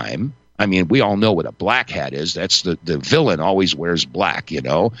the time. I mean, we all know what a black hat is. That's the villain always wears black,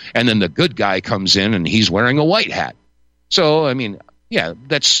 And then the good guy comes in and he's wearing a white hat. So, I mean, yeah,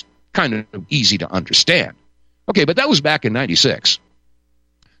 that's kind of easy to understand. Okay, but that was back in 96.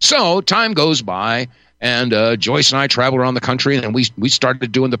 So time goes by, and Joyce and I travel around the country, and we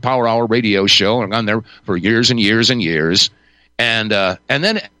started doing the Power Hour radio show, and I'm on there for years and years and years. And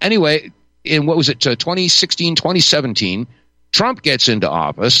then, anyway, in 2016, 2017, Trump gets into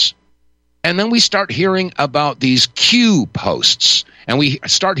office, and then we start hearing about these Q posts, and we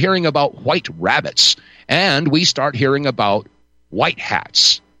start hearing about white rabbits, and we start hearing about white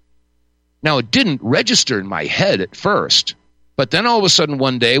hats. Now, it didn't register in my head at first, but then all of a sudden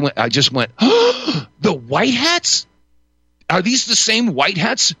one day I just went, oh, the white hats? Are these the same white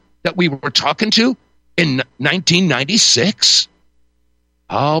hats that we were talking to in 1996?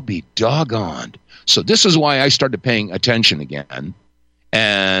 I'll be doggone. So this is why I started paying attention again.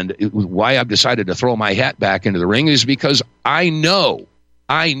 And why I've decided to throw my hat back into the ring is because I know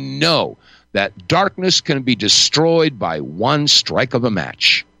that darkness can be destroyed by one strike of a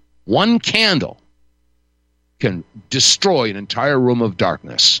match. One candle can destroy an entire room of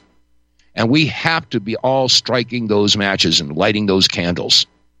darkness. And we have to be all striking those matches and lighting those candles.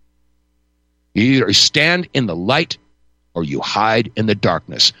 You either stand in the light or you hide in the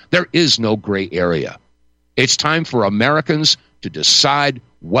darkness. There is no gray area. It's time for Americans to decide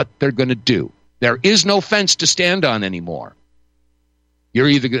what they're going to do. There is no fence to stand on anymore. You're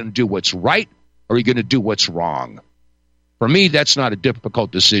either going to do what's right or you're going to do what's wrong. For me, that's not a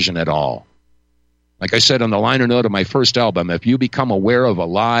difficult decision at all. Like I said on the liner note of my first album, if you become aware of a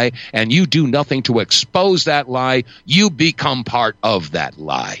lie and you do nothing to expose that lie, you become part of that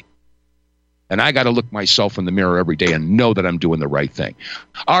lie. And I got to look myself in the mirror every day and know that I'm doing the right thing.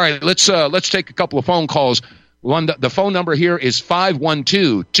 All right, let's take a couple of phone calls. The phone number here is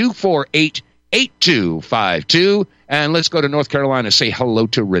 512-248-8252. And let's go to North Carolina and say hello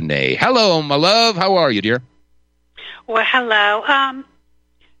to Renee. Hello, my love. How are you, dear? Well, hello.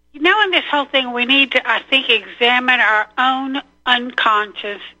 In this whole thing, we need to, I think, examine our own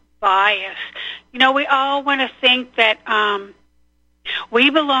unconscious bias. we all want to think that we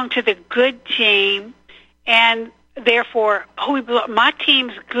belong to the good team, and therefore, my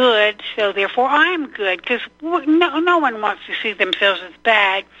team's good, so therefore I'm good, because no one wants to see themselves as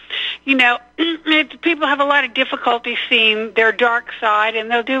bad. People have a lot of difficulty seeing their dark side,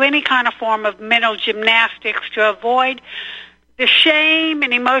 and they'll do any kind of form of mental gymnastics to avoid the shame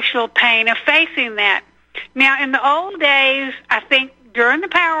and emotional pain of facing that. Now, in the old days, I think during the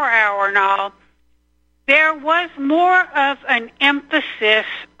Power Hour and all, there was more of an emphasis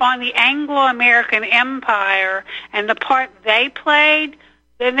on the Anglo-American Empire and the part they played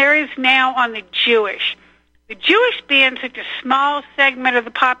than there is now on the Jewish. The Jewish, being such a small segment of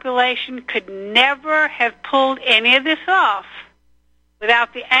the population, could never have pulled any of this off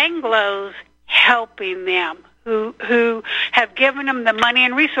without the Anglos helping them, who have given them the money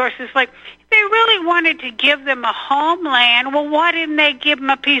and resources. Like, if they really wanted to give them a homeland, well, why didn't they give them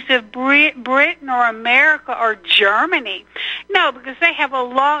a piece of Britain or America or Germany? No, because they have the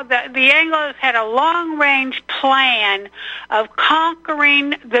Anglos had a long-range plan of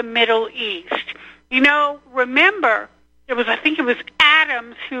conquering the Middle East. Remember, I think it was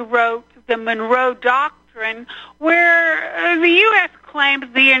Adams who wrote the Monroe Doctrine, where the U.S.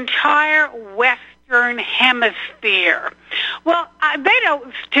 claimed the entire Western Hemisphere. Well, they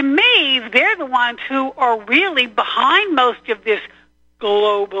don't. To me, they're the ones who are really behind most of this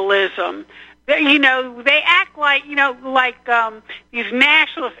globalism. They act like, these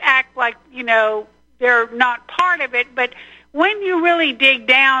nationalists act like, they're not part of it. But when you really dig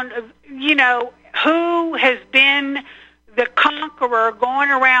down, who has been the conqueror going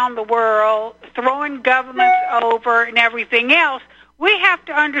around the world, throwing governments over and everything else, we have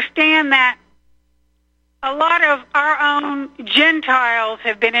to understand that a lot of our own Gentiles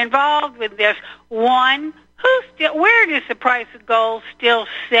have been involved with this. One, where does the price of gold still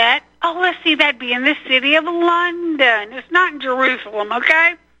sit? Oh, let's see, that'd be in the city of London. It's not in Jerusalem,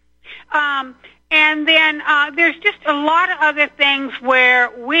 okay? And then there's just a lot of other things where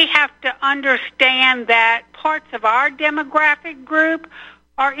we have to understand that parts of our demographic group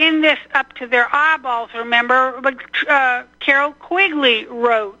are in this up to their eyeballs. Remember what Carol Quigley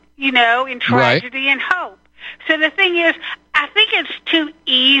wrote, in Tragedy and Hope. So the thing is, I think it's too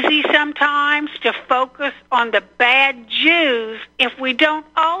easy sometimes to focus on the bad Jews if we don't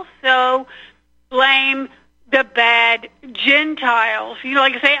also blame the bad Gentiles.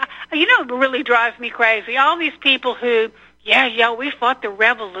 Like I say, it really drives me crazy. All these people who, we fought the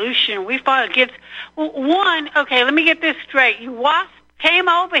revolution. We fought against, okay, let me get this straight. You WASP came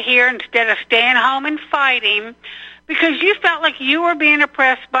over here instead of staying home and fighting because you felt like you were being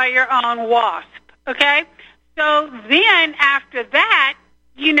oppressed by your own WASP, okay? So then after that,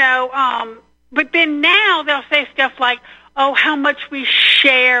 but then now they'll say stuff like, oh, how much we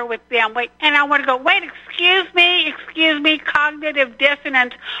share with them. And I want to go, excuse me, cognitive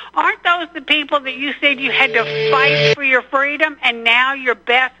dissonance. Aren't those the people that you said you had to fight for your freedom and now you're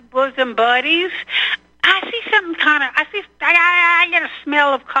best bosom buddies? I see something I get a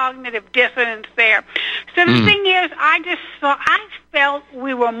smell of cognitive dissonance there. So the thing is, I felt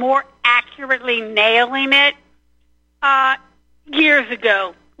we were more accurately nailing it years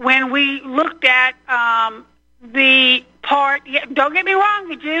ago when we looked at the part. Don't get me wrong,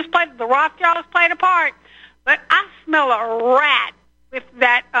 the Rothschilds played a part, but I smell a rat with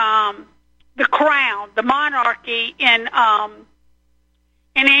that the crown, the monarchy in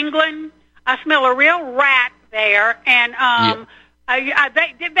England. I smell a real rat there, and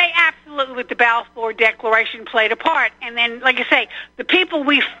they absolutely, with the Balfour Declaration, played a part. And then, like I say, the people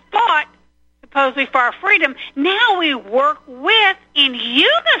we fought supposedly for our freedom, now we work with in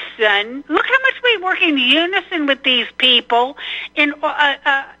unison. Look how much we work in unison with these people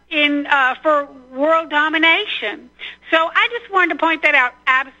for world domination. So I just wanted to point that out.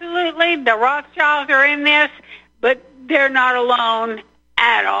 Absolutely, the Rothschilds are in this, but they're not alone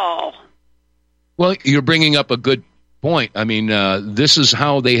at all. Well, you're bringing up a good point. I mean, this is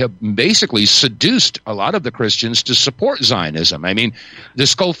how they have basically seduced a lot of the Christians to support Zionism. I mean, the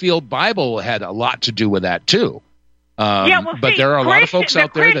Schofield Bible had a lot to do with that, too. But there are a lot of folks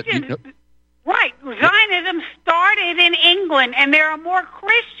out there that... Right. Zionism started in England, and there are more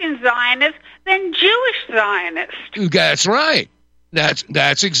Christian Zionists than Jewish Zionists. That's right.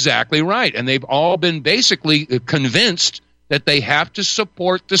 That's exactly right. And they've all been basically convinced that they have to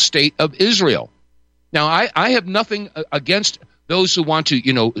support the state of Israel. Now, I have nothing against those who want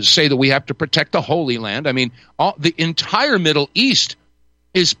to, say that we have to protect the Holy Land. I mean, the entire Middle East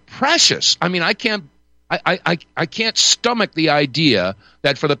is precious. I mean, I I can't stomach the idea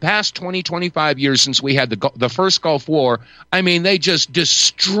that for the past 20, 25 years since we had the first Gulf War, I mean, they just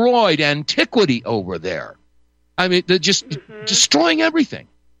destroyed antiquity over there. I mean, they're just destroying everything.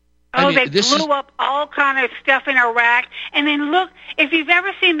 They blew up all kind of stuff in Iraq. And then look, if you've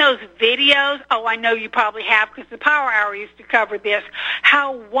ever seen those videos, I know you probably have because the Power Hour used to cover this,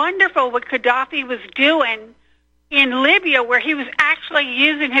 how wonderful what Gaddafi was doing in Libya, where he was actually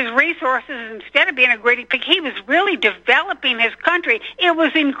using his resources instead of being a greedy pig. He was really developing his country. It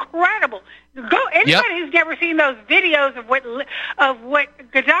was incredible. Anybody who's never seen those videos of what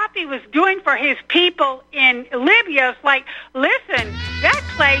Gaddafi was doing for his people in Libya, it's like, listen, that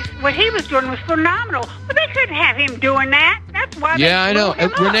place, what he was doing was phenomenal. But they couldn't have him doing that. That's why. Yeah, I know.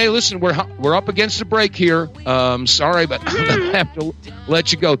 Renee, listen, we're up against the break here. Sorry, but I have to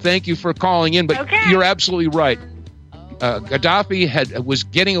let you go. Thank you for calling in. But you're absolutely right. Gaddafi was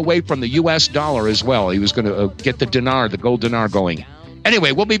getting away from the U.S. dollar as well. He was going to get the gold dinar going.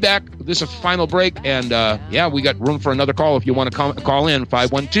 Anyway, we'll be back. This is a final break, and we got room for another call if you want to call in,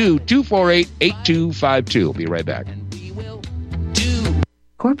 512-248-8252. We'll be right back.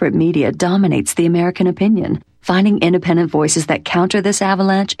 Corporate media dominates the American opinion. Finding independent voices that counter this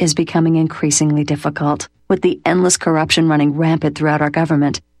avalanche is becoming increasingly difficult. With the endless corruption running rampant throughout our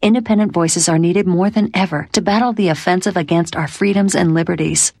government, independent voices are needed more than ever to battle the offensive against our freedoms and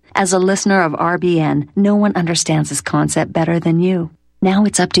liberties. As a listener of RBN, no one understands this concept better than you. Now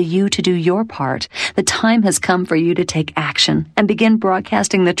it's up to you to do your part. The time has come for you to take action and begin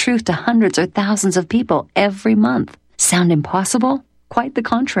broadcasting the truth to hundreds or thousands of people every month. Sound impossible? Quite the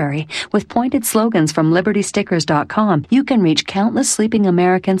contrary. With pointed slogans from LibertyStickers.com, you can reach countless sleeping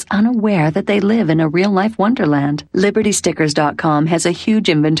Americans unaware that they live in a real-life wonderland. LibertyStickers.com has a huge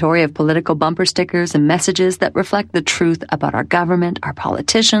inventory of political bumper stickers and messages that reflect the truth about our government, our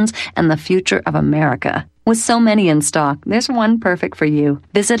politicians, and the future of America. With so many in stock, there's one perfect for you.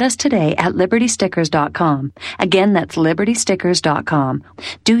 Visit us today at LibertyStickers.com. Again, that's LibertyStickers.com.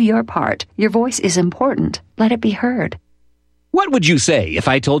 Do your part. Your voice is important. Let it be heard. What would you say if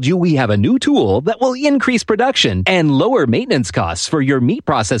I told you we have a new tool that will increase production and lower maintenance costs for your meat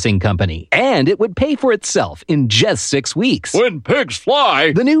processing company? And it would pay for itself in just 6 weeks. When pigs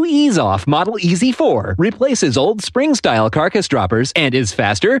fly! The new Ease Off Model Easy 4 replaces old spring-style carcass droppers and is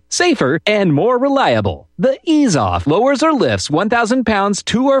faster, safer, and more reliable. The Ease Off lowers or lifts 1,000 pounds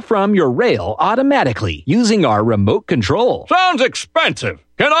to or from your rail automatically using our remote control. Sounds expensive.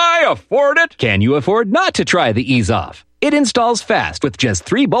 Can I afford it? Can you afford not to try the Ease Off? It installs fast with just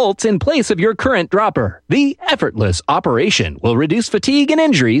 3 bolts in place of your current dropper. The effortless operation will reduce fatigue and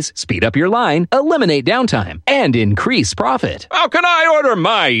injuries, speed up your line, eliminate downtime, and increase profit. How can I order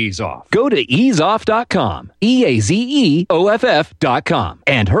my Ease Off? Go to easeoff.com, EAZEOFF.com,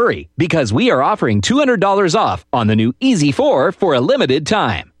 and hurry, because we are offering $200 off on the new Easy 4 for a limited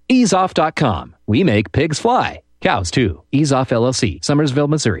time. Easeoff.com. We make pigs fly. Cows, too. Ease Off LLC, Summersville,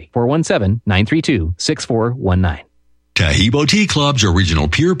 Missouri, 417-932-6419. Tahibo Tea Club's original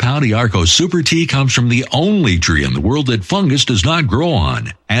Pure Pau d'Arco Super Tea comes from the only tree in the world that fungus does not grow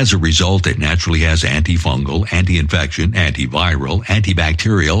on. As a result, it naturally has antifungal, anti-infection, antiviral,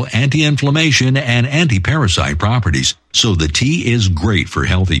 antibacterial, anti-inflammation, and anti-parasite properties. So the tea is great for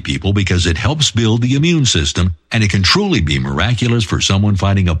healthy people because it helps build the immune system, and it can truly be miraculous for someone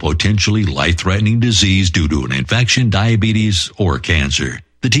fighting a potentially life-threatening disease due to an infection, diabetes, or cancer.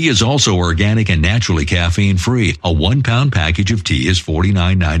 The tea is also organic and naturally caffeine-free. A 1-pound package of tea is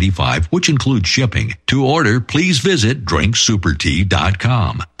 $49.95, which includes shipping. To order, please visit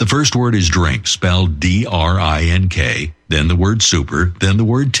drinksupertea.com. The first word is drink, spelled D-R-I-N-K, then the word super, then the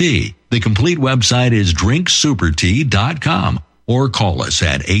word tea. The complete website is drinksupertea.com. Or call us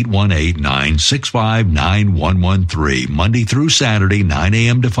at 818-965-9113, Monday through Saturday, 9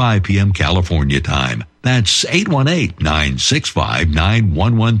 a.m. to 5 p.m. California time. That's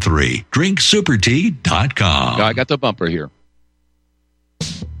 818-965-9113, drinksupertea.com. I got the bumper here.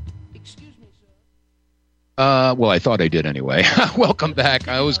 Well, I thought I did anyway. Welcome back.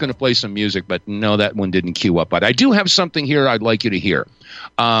 I was going to play some music, but no, that one didn't queue up. But I do have something here I'd like you to hear.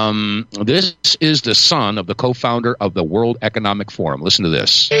 This is the son of the co-founder of the World Economic Forum. Listen to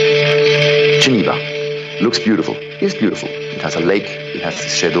this. Geneva looks beautiful. It's beautiful. It has a lake. It has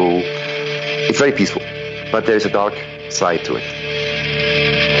shadow. It's very peaceful. But there is a dark side to it.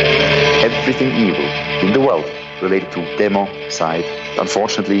 Everything evil in the world related to democide,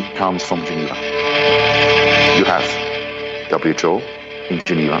 unfortunately, comes from Geneva. You have WHO in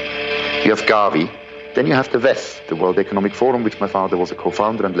Geneva. You have Gavi. Then you have the WEF, the World Economic Forum, which my father was a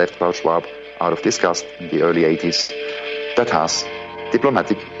co-founder and left Klaus Schwab out of disgust in the early 80s. That has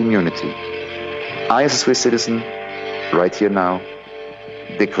diplomatic immunity. I, as a Swiss citizen, right here now,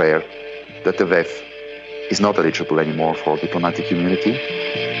 declare that the WEF is not eligible anymore for diplomatic immunity.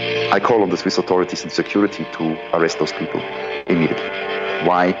 I call on the Swiss authorities and security to arrest those people immediately.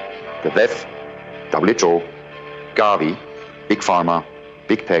 Why? The WEF, WHO, Gavi, Big Pharma,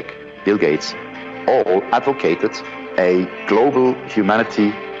 Big Tech, Bill Gates, all advocated a global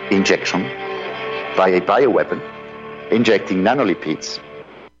humanity injection by a bioweapon, injecting nanolipids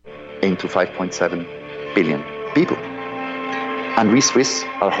into 5.7 billion people. And we Swiss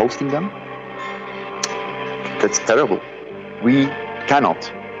are hosting them? That's terrible. We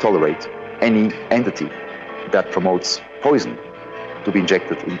cannot tolerate any entity that promotes poison to be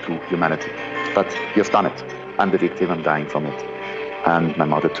injected into humanity. But you have done it. I'm the victim, I'm dying from it. And my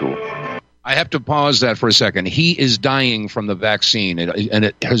mother too. I have to pause that for a second. He is dying from the vaccine,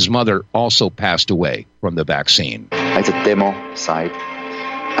 and his mother also passed away from the vaccine. It's a demo side,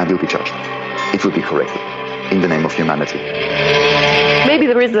 and will be judged. It will be corrected in the name of humanity. Maybe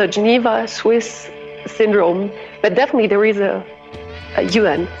there is a Geneva Swiss syndrome, but definitely there is a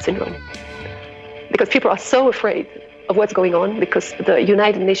UN syndrome. Because people are so afraid of what's going on, because the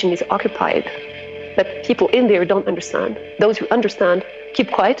United Nations is occupied, that people in there don't understand. Those who understand keep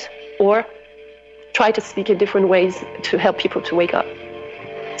quiet or try to speak in different ways to help people to wake up.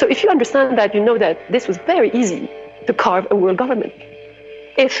 So if you understand that, you know that this was very easy to carve a world government.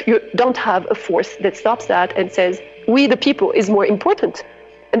 If you don't have a force that stops that and says, we the people is more important.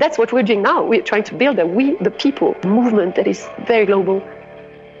 And that's what we're doing now. We're trying to build a we the people movement that is very global,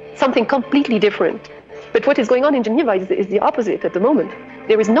 something completely different. But what is going on in Geneva is the opposite at the moment.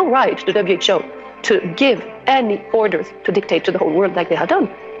 There is no right to the WHO to give any orders to dictate to the whole world like they have done.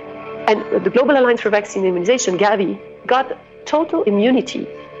 And the Global Alliance for Vaccine Immunization, Gavi, got total immunity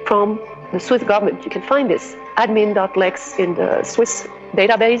from the Swiss government. You can find this, admin.lex in the Swiss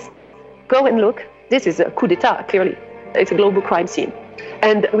database. Go and look. This is a coup d'etat, clearly. It's a global crime scene.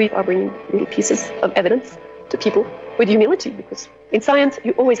 And we are bringing little pieces of evidence to people with humility, because in science,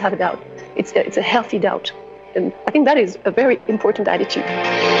 you always have a doubt. It's a healthy doubt. And I think that is a very important attitude.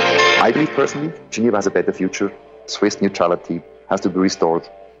 I believe personally, Geneva has a better future. Swiss neutrality has to be restored.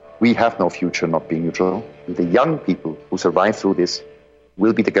 We have no future not being neutral. The young people who survive through this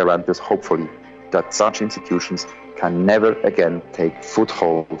will be the guarantors, hopefully, that such institutions can never again take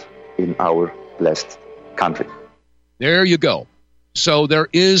foothold in our blessed country. There you go. So there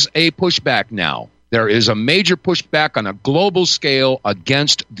is a pushback now. There is a major pushback on a global scale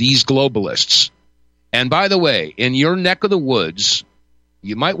against these globalists. And by the way, in your neck of the woods,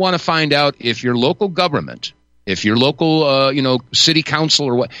 you might want to find out if your local government, if your local, city council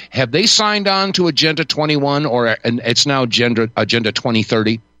or what, have they signed on to Agenda 21 and it's now Agenda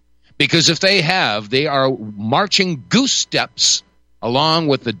 2030? Because if they have, they are marching goose steps along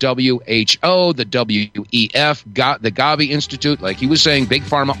with the WHO, the WEF, the Gavi Institute, like he was saying, Big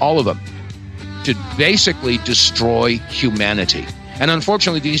Pharma, all of them, to basically destroy humanity. And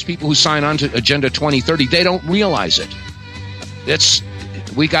unfortunately, these people who sign on to Agenda 2030, they don't realize it.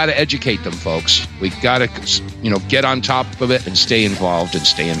 We got to educate them, folks. We got to, get on top of it and stay involved and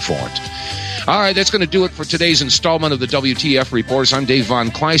stay informed. All right, that's going to do it for today's installment of the WTF Reports. I'm Dave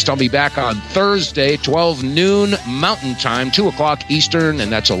vonKleist. I'll be back on Thursday, 12 noon Mountain Time, 2 o'clock Eastern,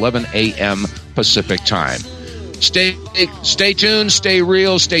 and that's 11 a.m. Pacific Time. Stay tuned, stay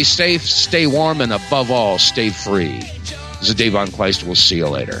real, stay safe, stay warm, and above all, stay free. This is Dave vonKleist. We'll see you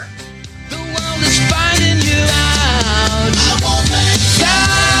later. The world is finding you out.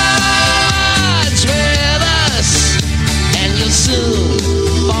 God's with us, and you'll soon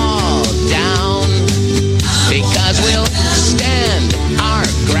fall down, because we'll stand our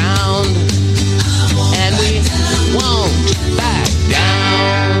ground, and we won't back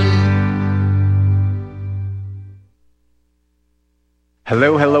down.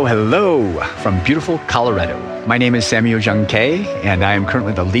 Hello, hello, hello from beautiful Colorado. My name is Samuel Jung Kei, and I am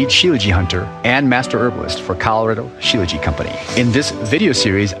currently the lead Shilajit hunter and master herbalist for Colorado Shilajit Company. In this video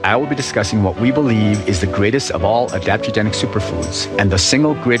series, I will be discussing what we believe is the greatest of all adaptogenic superfoods and the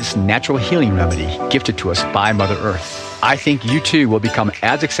single greatest natural healing remedy gifted to us by Mother Earth. I think you too will become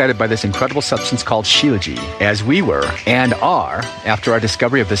as excited by this incredible substance called Shilajit as we were and are after our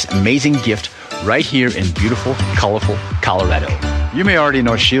discovery of this amazing gift right here in beautiful, colorful Colorado. You may already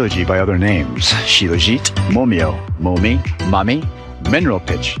know Shilajit by other names: Shilajit, Momio, Momi, Mami, Mineral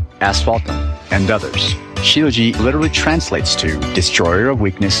Pitch, Asphaltum, and others. Shiroji literally translates to destroyer of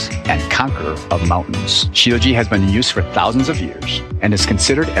weakness and conqueror of mountains. Shiroji has been in use for thousands of years and is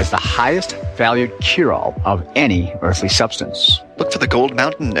considered as the highest valued cure-all of any earthly substance. Look for the gold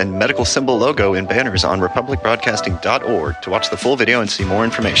mountain and medical symbol logo in banners on republicbroadcasting.org to watch the full video and see more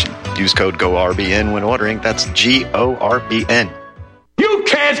information. Use code GORBN when ordering. That's GORBN. You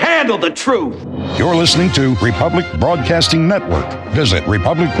can't handle the truth. You're listening to Republic Broadcasting Network. Visit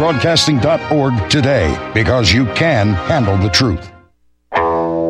republicbroadcasting.org today because you can handle the truth.